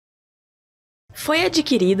Foi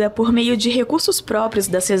adquirida por meio de recursos próprios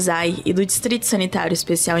da CESAI e do Distrito Sanitário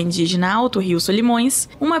Especial Indígena Alto Rio Solimões,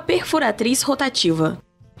 uma perfuratriz rotativa.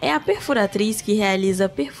 É a perfuratriz que realiza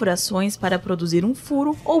perfurações para produzir um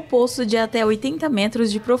furo ou poço de até 80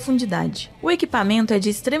 metros de profundidade. O equipamento é de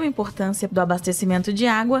extrema importância do abastecimento de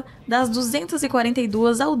água das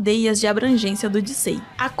 242 aldeias de abrangência do DSEI.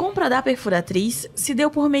 A compra da perfuratriz se deu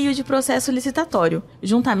por meio de processo licitatório,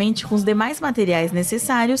 juntamente com os demais materiais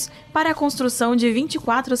necessários para a construção de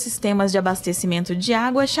 24 sistemas de abastecimento de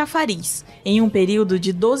água chafariz, em um período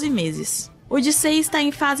de 12 meses. O DSEI está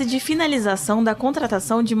em fase de finalização da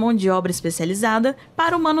contratação de mão de obra especializada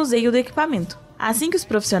para o manuseio do equipamento. Assim que os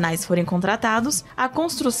profissionais forem contratados, a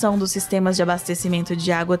construção dos sistemas de abastecimento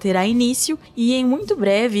de água terá início e, em muito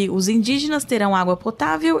breve, os indígenas terão água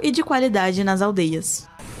potável e de qualidade nas aldeias.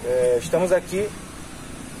 Estamos aqui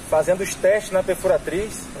fazendo os testes na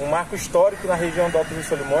perfuratriz, um marco histórico na região do Alto Rio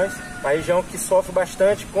Solimões, uma região que sofre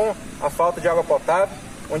bastante com a falta de água potável,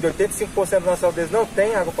 onde 85% das nossas aldeias não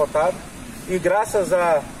têm água potável. E graças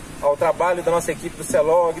ao trabalho da nossa equipe do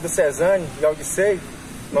CELOG, do CESANE e ao DSEI,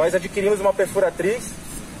 nós adquirimos uma perfuratriz,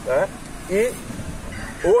 né? E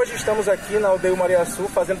hoje estamos aqui na aldeia Mariaçu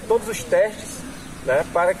fazendo todos os testes, né,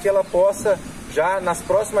 para que ela possa, já nas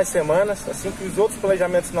próximas semanas, assim que os outros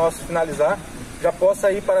planejamentos nossos finalizar, já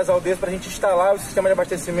possa ir para as aldeias para a gente instalar o sistema de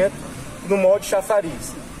abastecimento no molde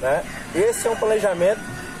chafariz, né? Esse é um planejamento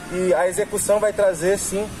e a execução vai trazer,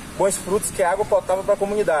 sim, bons frutos, que é água potável para a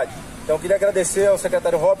comunidade. Então, eu queria agradecer ao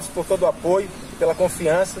secretário Robson por todo o apoio, pela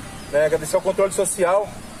confiança, né? Agradecer ao controle social,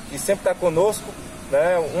 que sempre está conosco,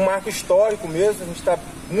 né? Um marco histórico mesmo, a gente está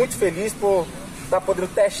muito feliz por estar podendo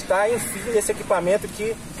testar, enfim, esse equipamento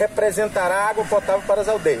que representará água potável para as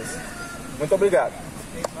aldeias. Muito obrigado.